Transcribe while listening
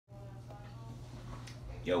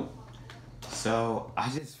Yo, so I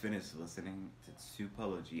just finished listening to two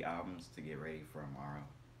Polo G albums to get ready for tomorrow.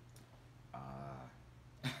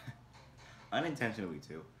 Unintentionally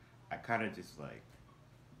too. I kind of just like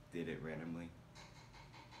did it randomly.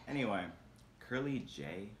 Anyway, Curly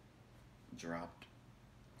J dropped.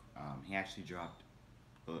 He actually dropped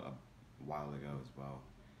a while ago as well,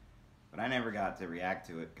 but I never got to react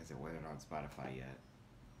to it because it wasn't on Spotify yet.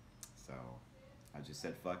 So I just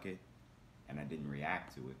said fuck it, and I didn't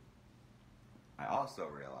react to it. I also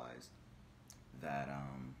realized that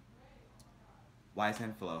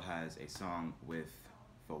YSN Flow has a song with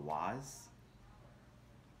Fawaz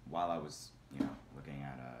while I was, looking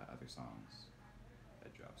at other songs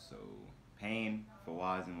that dropped. So, Pain,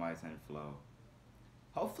 Fawaz, and YSN Flow.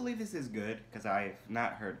 Hopefully this is good, because I've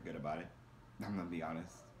not heard good about it. I'm gonna be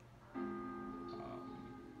honest.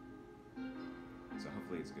 So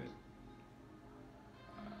hopefully it's good.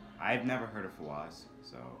 I've never heard of Fawaz,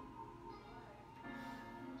 so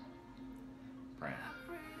pray.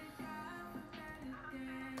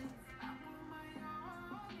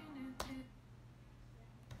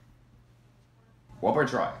 One more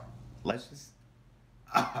try. Let's just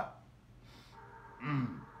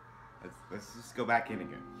let's just go back in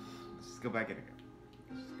again. Let's just go back in again.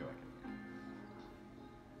 Let's just go back in again.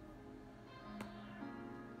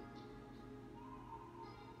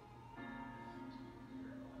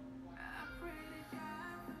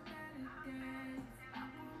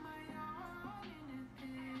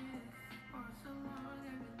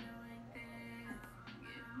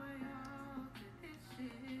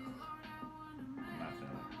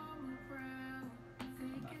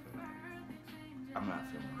 I'm not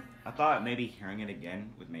feeling it. I thought maybe hearing it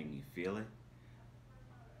again would make me feel it,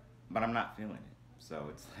 but I'm not feeling it. So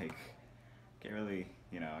it's like, can't really,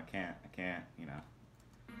 I can't,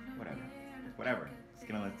 whatever. Whatever. Just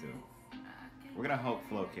gonna listen to it. We're gonna hope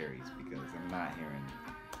Flow carries because I'm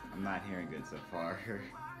not hearing good so far.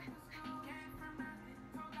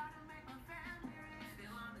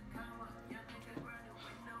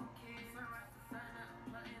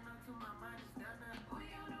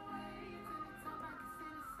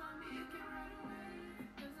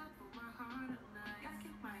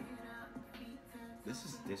 This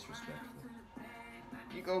is disrespectful.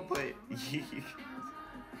 You go put.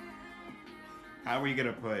 How are you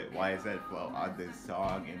gonna put YSN Flow on this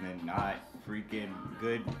song and then not freaking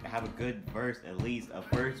good? Have a good verse, at least a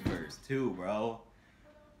first verse too, bro.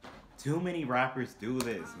 Too many rappers do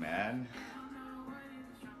this, man.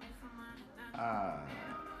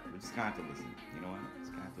 We just gonna have to listen. You know what?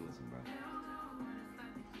 Just gonna have to listen, bro.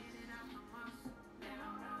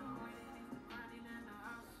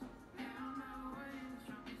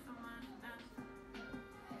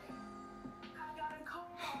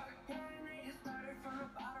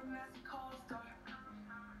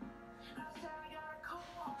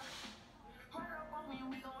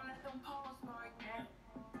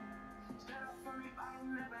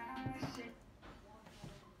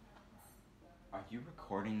 Are you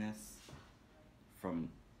recording this from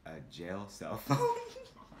a jail cell phone?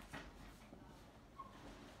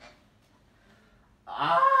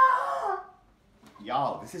 Ah!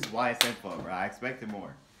 Y'all, this is YSN Flow, bro. I expected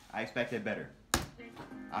more. I expected better.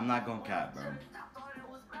 I'm not gonna cap, bro.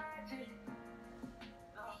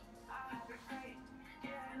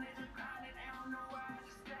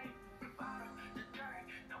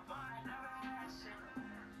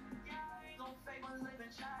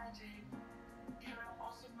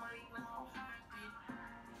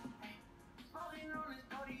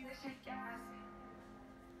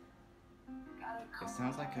 It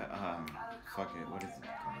sounds like a, fuck it, what is it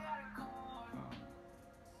called?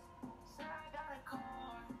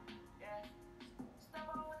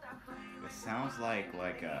 It sounds like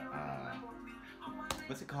a,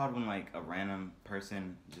 what's it called when like a random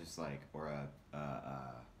person just like, or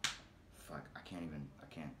fuck, I can't think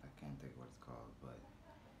of what it's called, but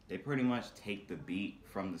they pretty much take the beat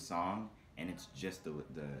from the song and it's just the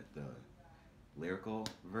lyrical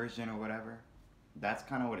version or whatever. That's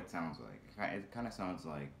kind of what it sounds like. It kind of sounds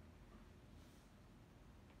like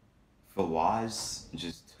Fawaz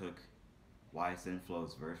just took YSN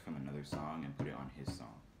Flow's verse from another song and put it on his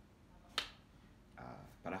song.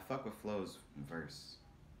 But I fuck with Flow's verse.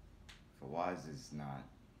 Fawaz is not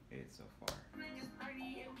it so far.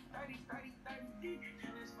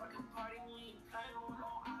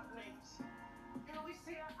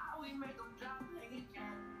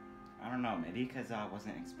 I don't know, maybe because I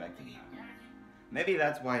wasn't expecting that. Maybe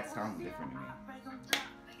that's why it sounds different to me.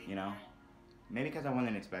 You know? Maybe because I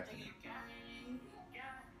wasn't expecting it.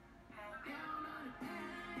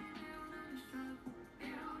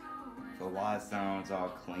 Fawaz sounds all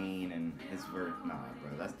clean and his verse. Nah,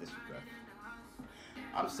 bro, that's disrespectful.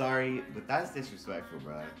 I'm sorry, but that's disrespectful,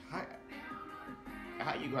 bro.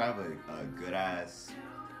 How you gonna have a good ass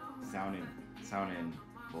sounding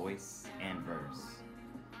voice and verse,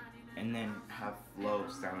 and then have flow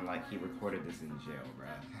sounding like he recorded this in jail, bro?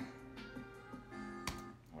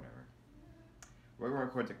 Whatever.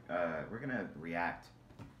 We're gonna react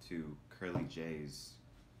to Curly J's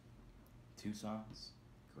 2 songs,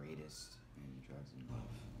 Greatest and Drugs and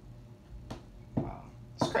Love. Wow,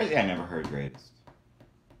 it's crazy. I never heard Greatest.